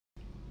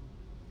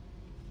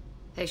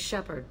Hey,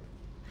 Shepard.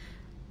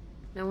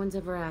 No one's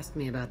ever asked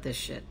me about this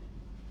shit.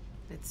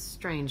 It's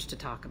strange to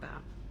talk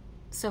about.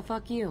 So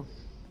fuck you.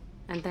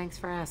 And thanks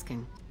for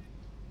asking.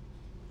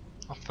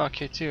 Well,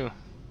 fuck you too.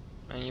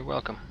 And you're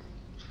welcome.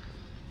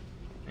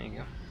 There you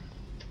go.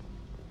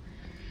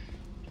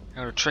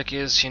 Now the trick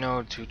is, you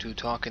know, to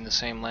talk in the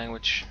same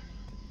language.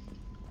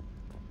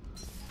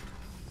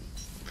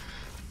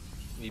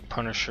 The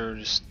Punisher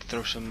just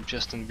throw some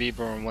Justin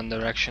Bieber in one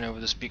direction over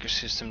the speaker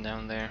system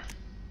down there.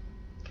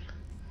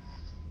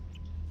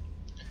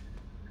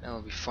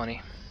 That'll be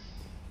funny.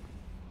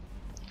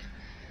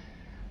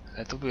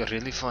 That'll be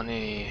really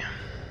funny.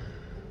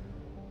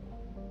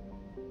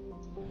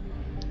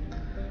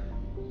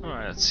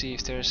 Alright, let's see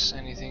if there's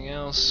anything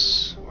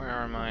else. Where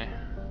am I?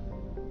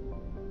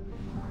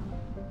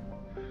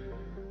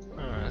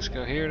 Alright, let's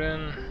go here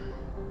then.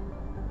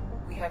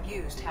 We have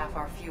used half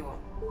our fuel.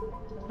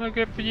 Oh,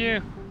 good for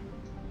you.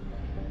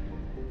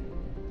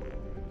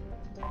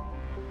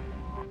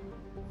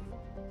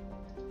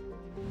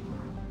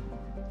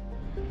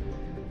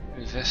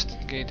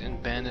 Investigate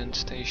abandoned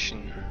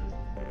station.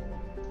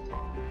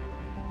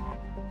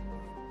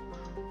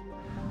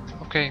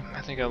 Okay,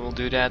 I think I will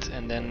do that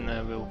and then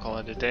we'll call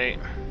it a day.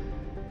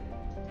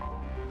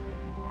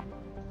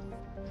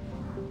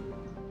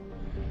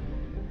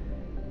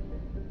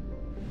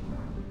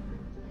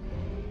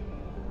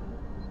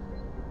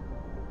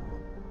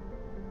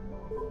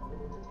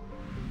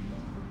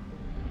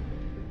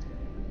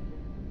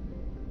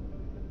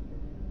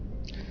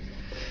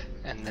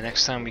 And the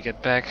next time we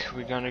get back,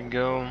 we're gonna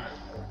go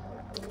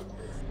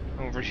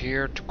over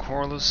here to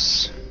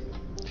Corliss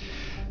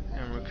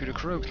and recruit a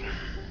crew.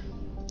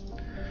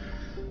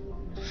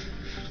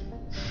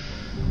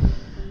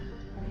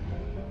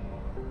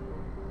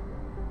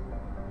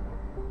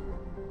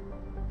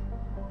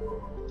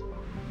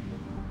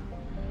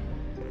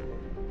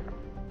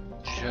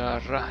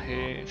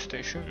 Jarahe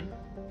station.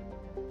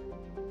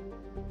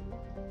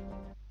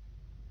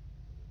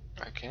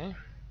 Okay.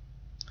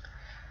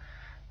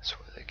 That's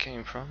where they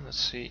came from. Let's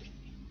see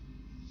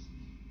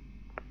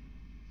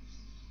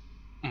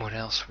what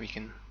else we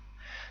can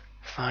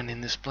find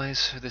in this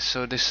place.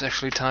 So this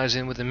actually ties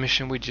in with the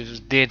mission we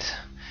just did.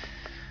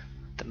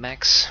 The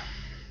Max.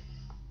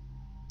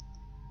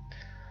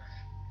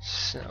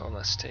 So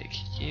let's take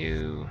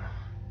you.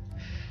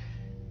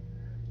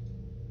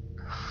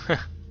 I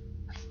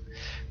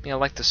mean, I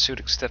like the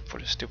suit except for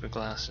the stupid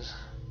glasses.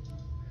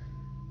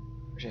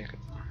 Wish I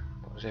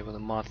was able to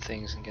mod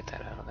things and get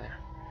that out of there.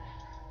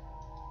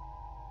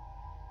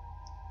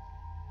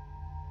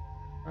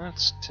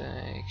 Let's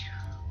take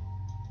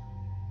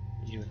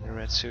you in the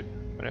red suit,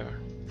 whatever.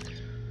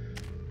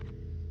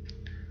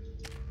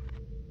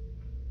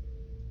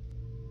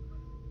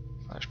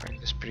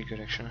 Flashbang is pretty good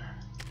actually.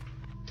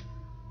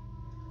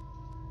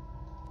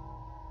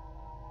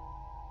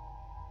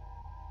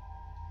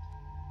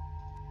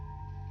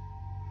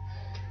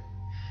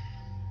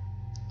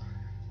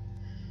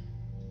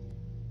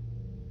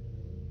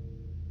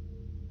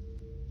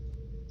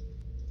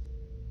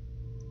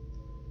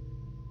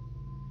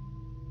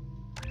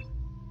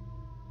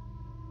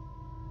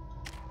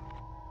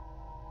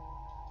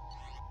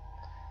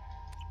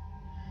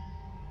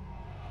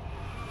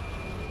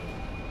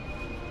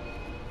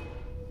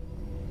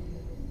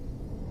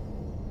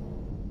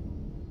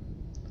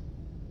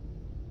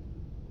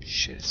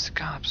 Shit, it's the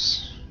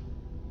cops.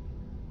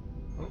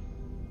 Oh,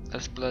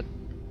 that's blood.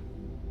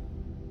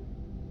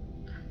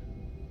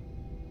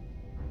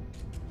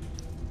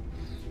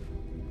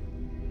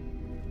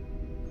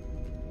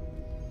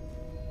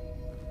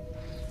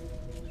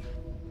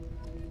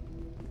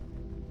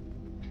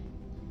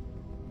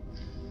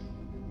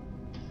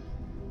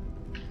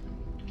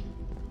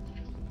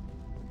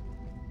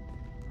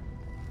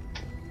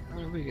 How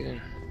do we get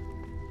in?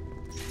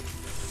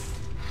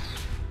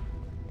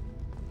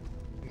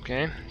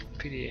 Okay,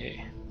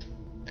 PDA.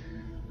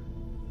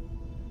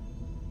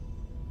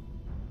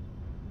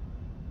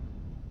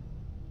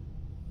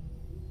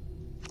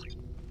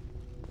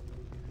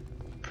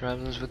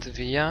 Problems with the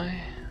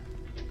VI?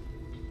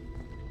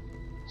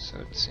 So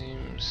it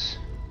seems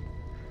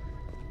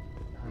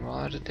a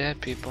lot of dead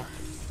people.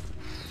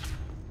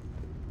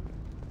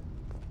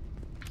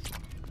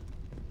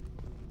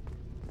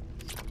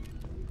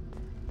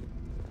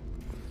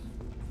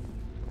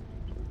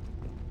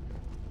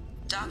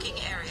 Docking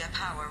area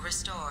power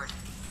restored.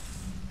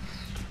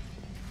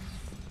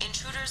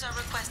 Intruders are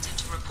requested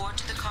to report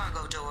to the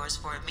cargo doors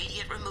for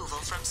immediate removal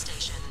from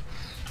station.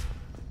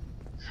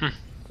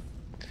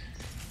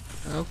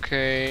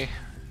 Okay,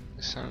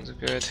 this sounds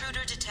good.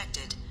 Intruder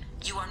detected.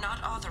 You are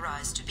not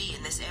authorized to be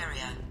in this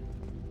area.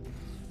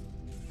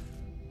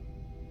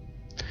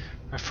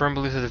 I firmly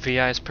believe that the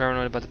VI is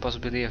paranoid about the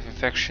possibility of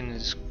infection.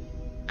 His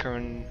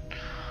current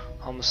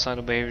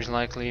homicidal behavior is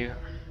likely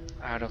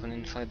out of an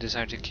infinite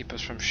desire to keep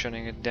us from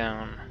shutting it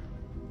down.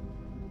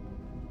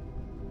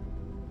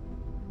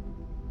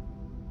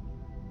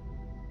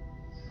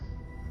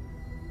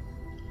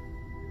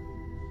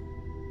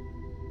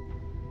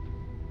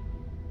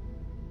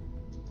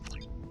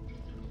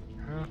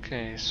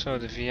 Okay, so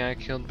the VI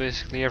killed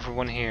basically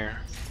everyone here.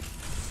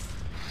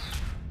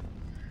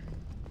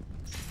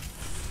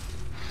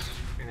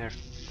 In their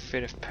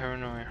fit of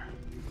paranoia.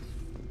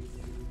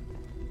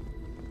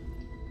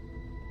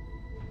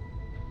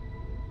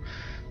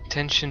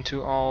 Attention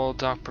to all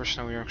dock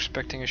personnel. We are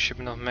expecting a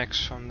shipment of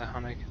mechs from the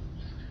Hanek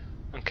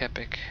on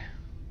Kepik.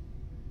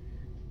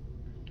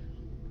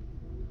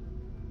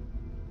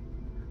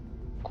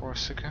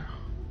 Corsica.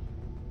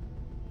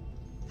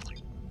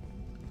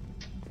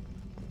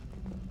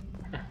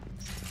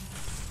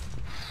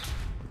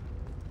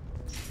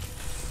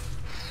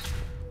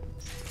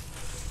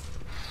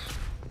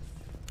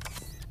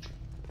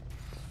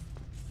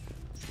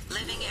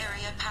 Living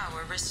area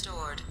power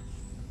restored.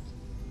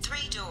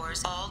 3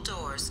 doors, all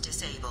doors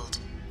disabled.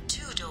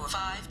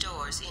 5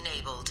 doors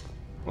enabled.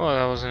 Well,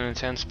 that was an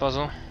intense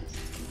puzzle.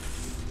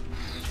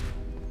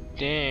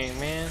 Dang,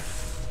 man.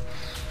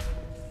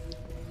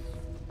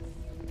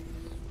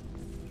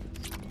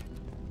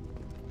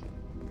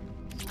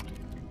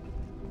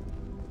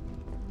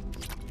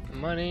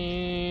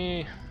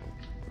 Money.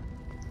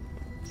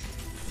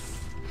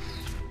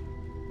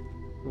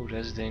 Ooh,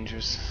 that's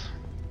dangerous.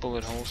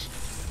 Bullet holes.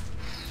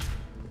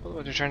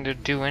 What are they trying to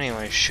do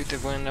anyway? Shoot the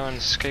window and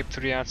escape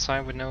through the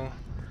outside with no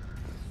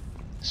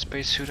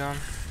spacesuit on?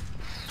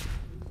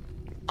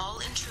 All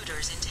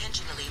intruders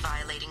intentionally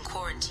violating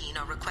quarantine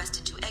are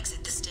requested to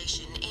exit the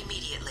station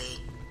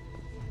immediately.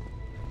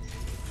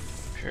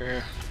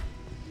 Sure.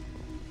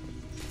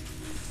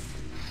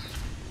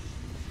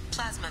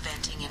 Plasma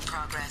venting in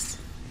progress.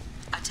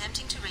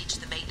 Attempting to reach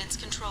the maintenance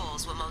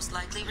controls will most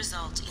likely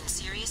result in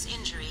serious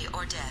injury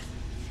or death.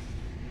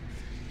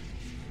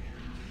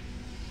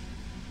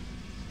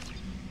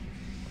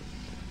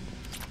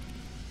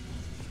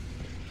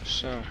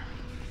 So,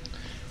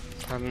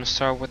 I'm gonna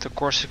start with the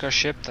Corsica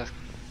ship, that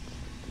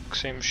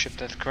same ship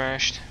that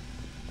crashed.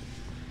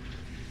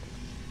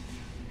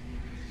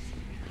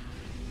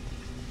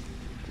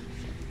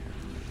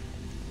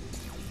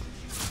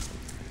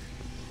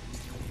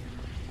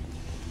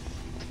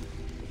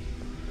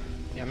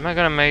 Yeah, I'm not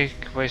gonna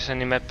waste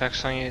any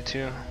medpacks on you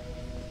too.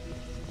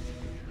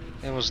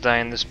 They almost die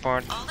in this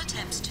part. All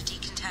attempts to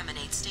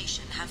decontaminate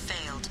station have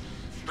failed.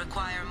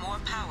 Require more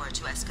power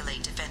to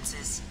escalate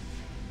defenses.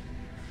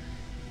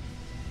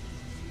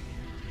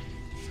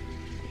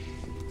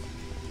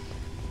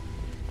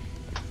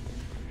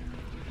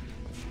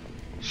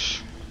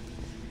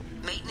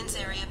 Maintenance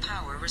area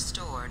power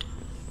restored.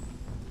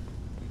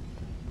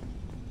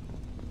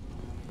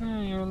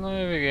 Oh, you're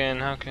alive again,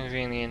 how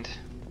convenient.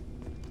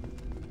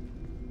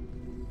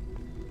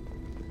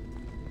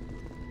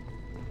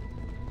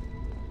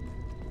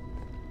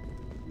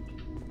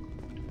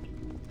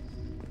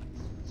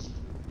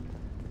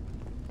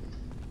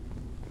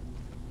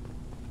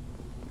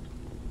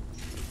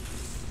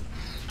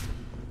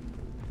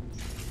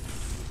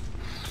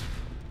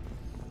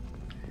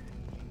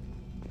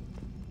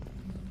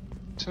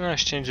 It's a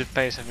nice change of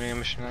pace having a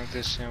mission like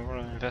this, you know, we're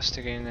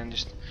investigating and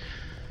just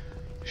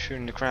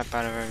shooting the crap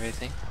out of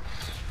everything.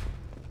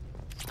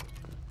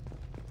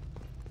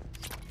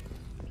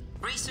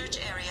 Research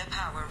area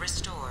power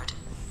restored.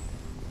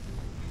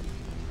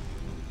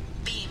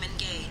 Beam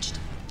engaged.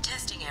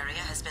 Testing area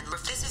has been...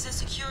 This is a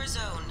secure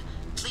zone.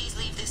 Please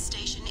leave this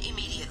station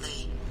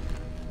immediately.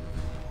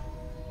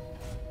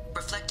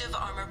 Reflective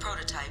armor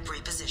prototype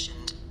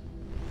repositioned.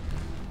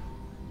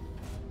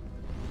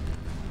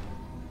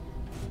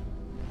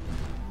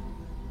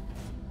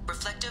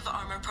 Reflective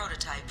armor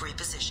prototype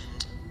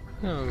repositioned.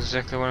 I know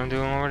exactly what I'm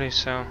doing already,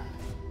 so...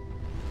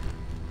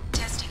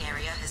 Testing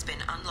area has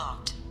been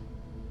unlocked.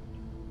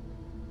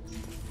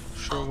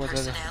 Sure, All what other...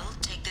 personnel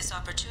take this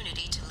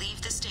opportunity to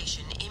leave the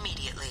station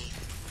immediately.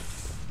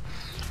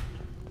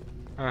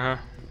 Uh-huh.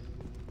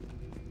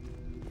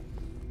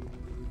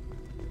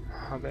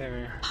 Hub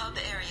area. Hub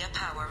area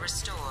power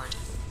restored.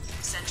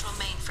 Central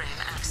mainframe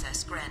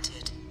access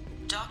granted.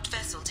 Docked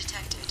vessel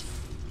detected.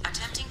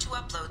 Attempting to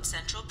upload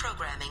central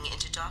programming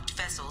into docked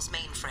vessel's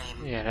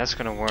mainframe. Yeah, that's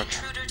gonna work.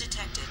 Intruder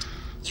detected.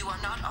 You are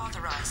not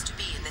authorized to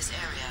be in this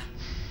area.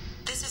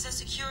 This is a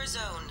secure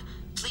zone.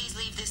 Please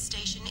leave this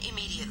station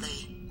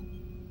immediately.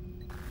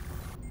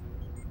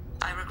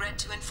 I regret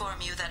to inform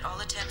you that all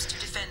attempts to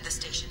defend the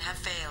station have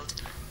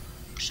failed.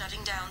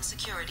 Shutting down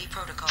security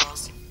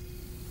protocols.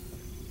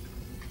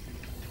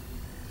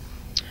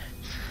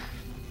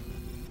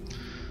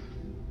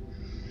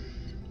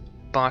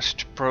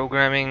 Botched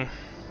programming,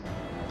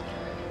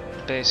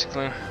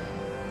 basically.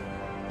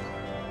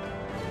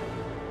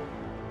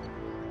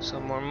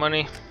 Some more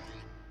money,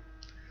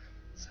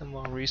 some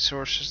more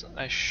resources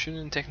I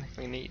shouldn't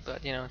technically need,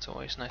 but you know, it's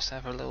always nice to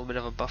have a little bit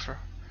of a buffer.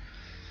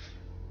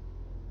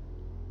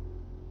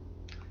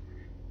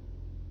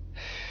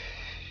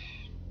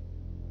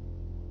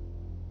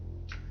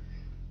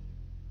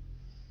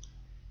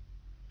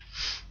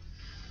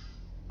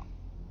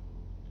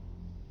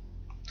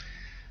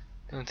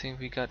 Don't think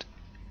we got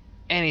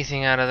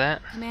anything out of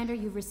that. Commander,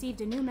 you've received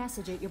a new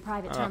message at your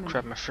private Oh terminal.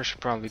 crap, my fish are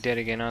probably dead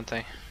again, aren't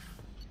they?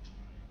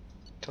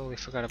 Totally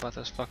forgot about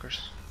those fuckers.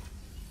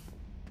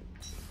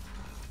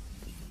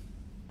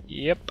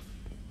 Yep.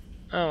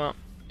 Oh well.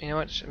 You know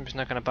what? I'm just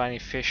not gonna buy any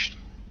fish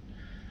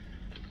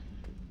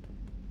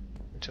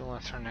until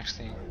after our next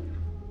thing.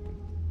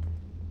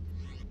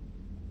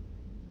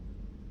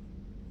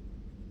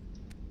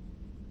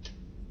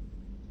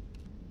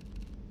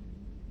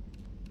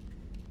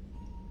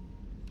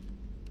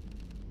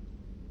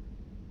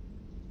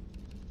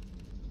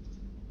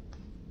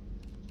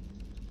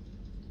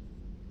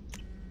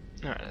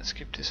 Alright, let's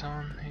keep this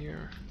on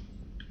here.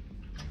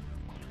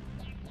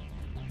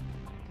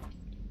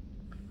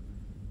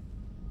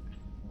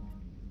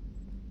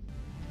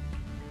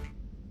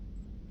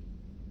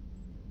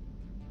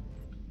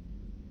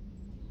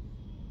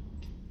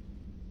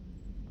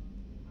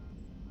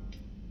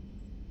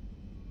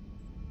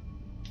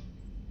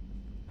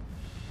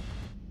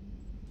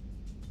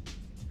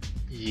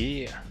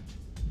 Yeah.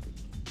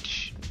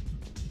 Psh.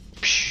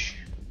 Psh.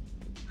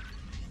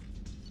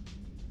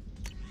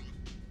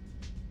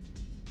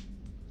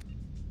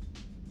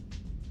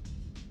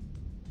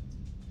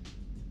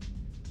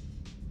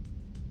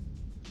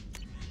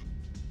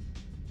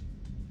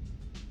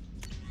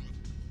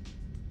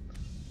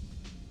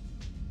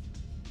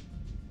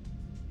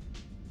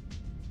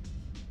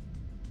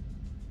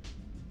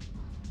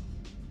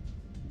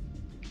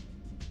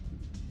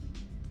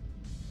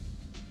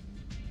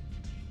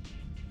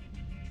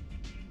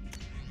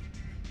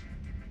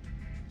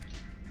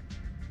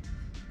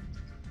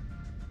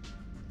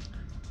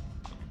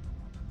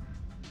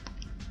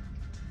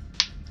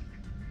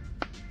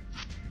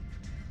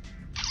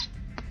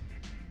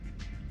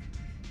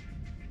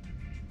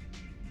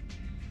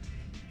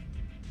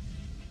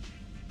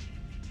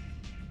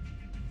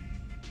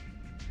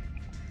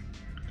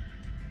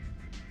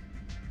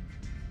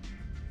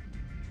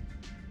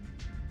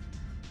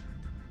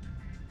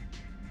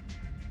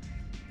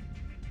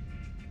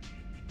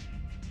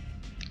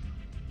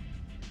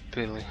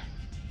 Billy.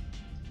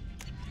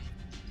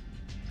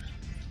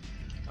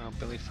 Oh,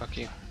 Billy, fuck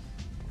you.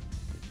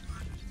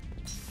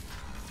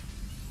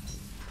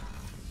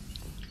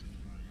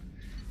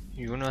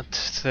 You're not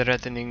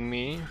threatening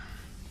me.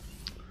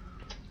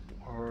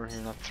 Or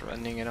you're not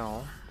threatening at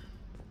all.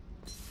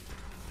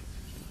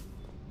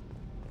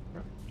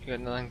 You got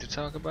nothing to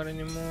talk about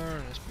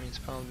anymore. This means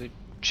probably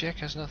Jack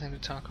has nothing to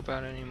talk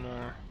about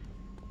anymore.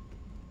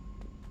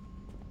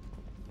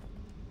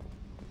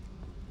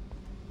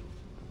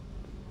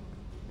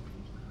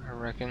 I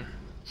reckon.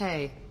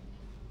 Hey,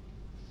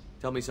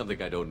 Tell me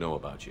something I don't know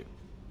about you.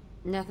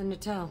 nothing to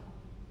tell.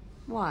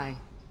 Why?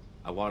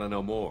 I want to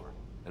know more,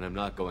 and I'm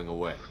not going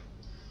away.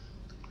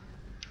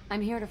 I'm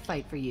here to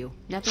fight for you.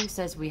 Nothing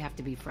says we have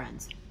to be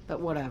friends,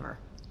 but whatever.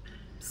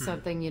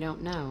 Something you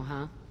don't know,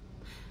 huh?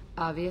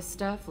 Obvious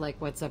stuff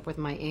like what's up with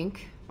my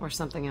ink, or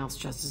something else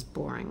just as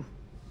boring.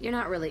 You're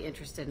not really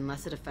interested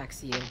unless it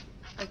affects you.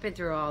 I've been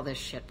through all this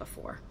shit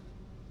before.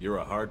 You're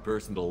a hard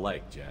person to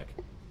like, Jack.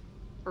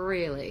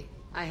 Really?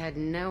 I had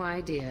no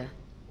idea.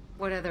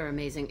 What other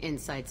amazing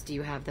insights do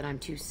you have that I'm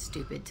too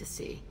stupid to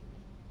see?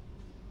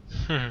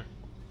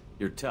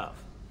 You're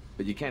tough,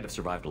 but you can't have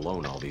survived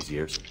alone all these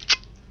years.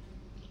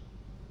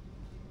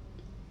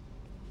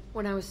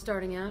 When I was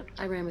starting out,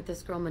 I ran with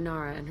this girl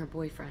Manara and her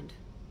boyfriend.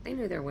 They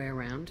knew their way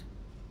around.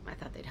 I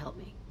thought they'd help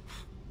me.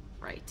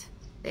 Right.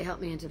 They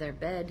helped me into their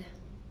bed.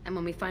 And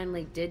when we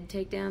finally did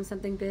take down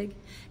something big,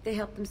 they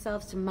helped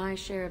themselves to my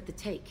share of the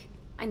take.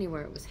 I knew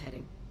where it was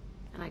heading.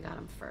 And I got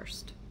them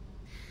first.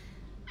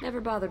 Never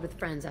bothered with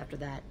friends after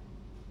that.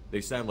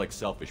 They sound like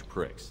selfish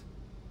pricks.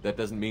 That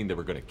doesn't mean they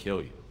were gonna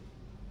kill you.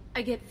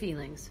 I get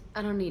feelings.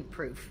 I don't need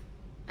proof.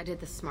 I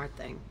did the smart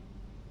thing.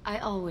 I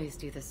always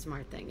do the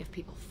smart thing if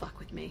people fuck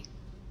with me.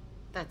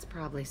 That's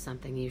probably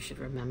something you should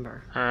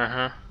remember.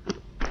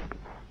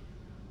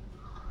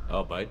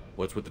 Oh, bite.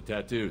 What's with the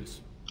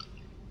tattoos?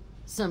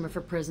 Some are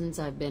for prisons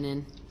I've been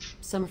in.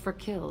 Some are for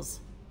kills.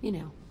 You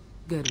know,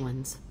 good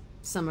ones.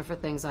 Some are for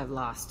things I've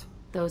lost.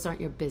 Those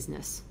aren't your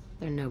business.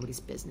 They're nobody's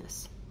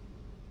business.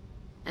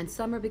 And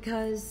some are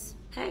because,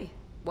 hey,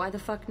 why the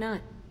fuck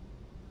not?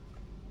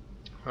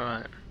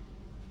 Right.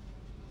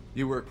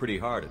 You work pretty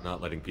hard at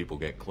not letting people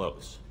get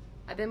close.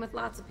 I've been with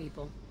lots of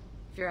people.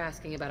 If you're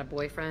asking about a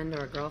boyfriend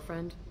or a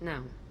girlfriend,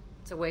 no.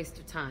 It's a waste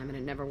of time and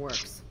it never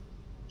works.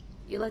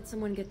 You let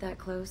someone get that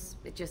close,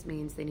 it just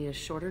means they need a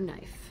shorter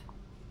knife.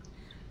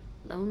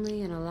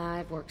 Lonely and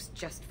alive works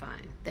just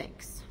fine,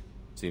 thanks.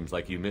 Seems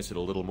like you miss it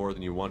a little more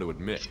than you want to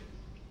admit.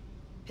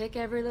 Pick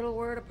every little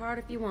word apart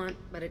if you want,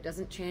 but it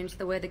doesn't change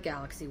the way the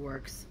galaxy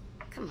works.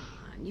 Come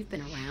on, you've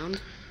been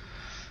around.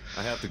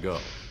 I have to go,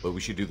 but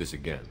we should do this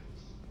again.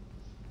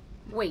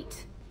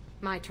 Wait.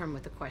 My turn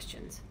with the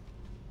questions.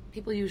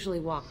 People usually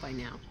walk by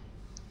now.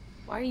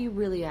 Why are you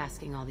really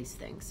asking all these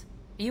things?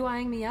 Are you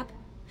eyeing me up?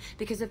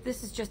 Because if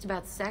this is just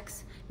about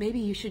sex, maybe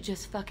you should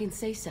just fucking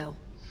say so.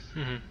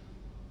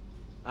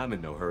 I'm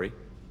in no hurry.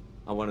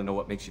 I want to know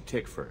what makes you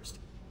tick first.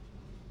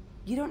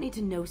 You don't need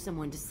to know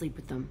someone to sleep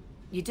with them.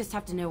 You just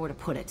have to know where to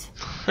put it.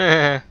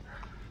 Oh,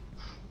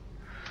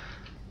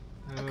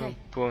 Okay.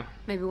 boy.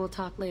 Maybe we'll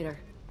talk later.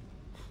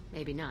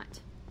 Maybe not.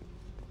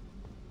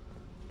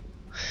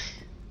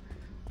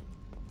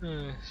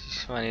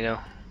 She's funny though.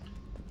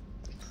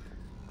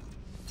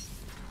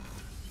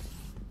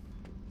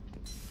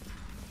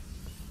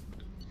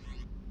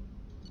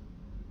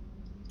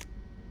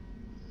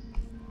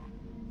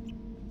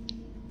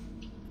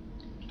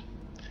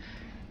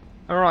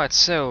 Alright,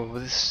 so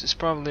this is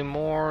probably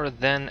more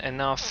than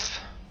enough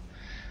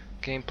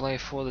gameplay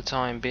for the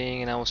time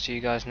being, and I will see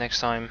you guys next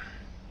time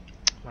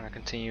when I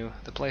continue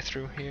the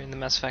playthrough here in the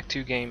Mass Effect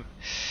 2 game.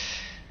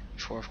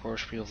 Before, of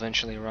course, we'll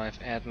eventually arrive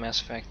at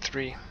Mass Effect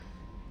 3.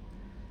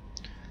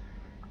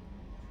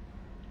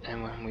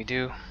 And when we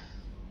do,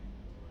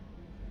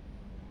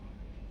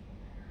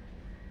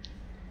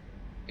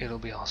 it'll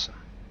be awesome.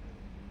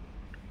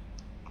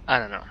 I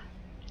don't know.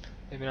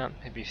 Maybe not.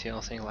 Maybe if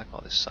you'll think like,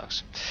 oh, this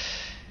sucks.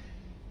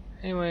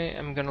 Anyway,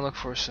 I'm gonna look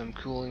for some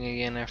cooling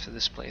again after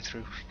this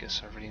playthrough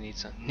because I really need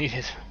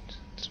it.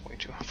 It's way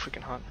too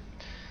freaking hot.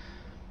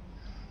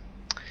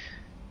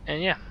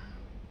 And yeah,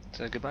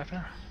 so goodbye for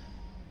now.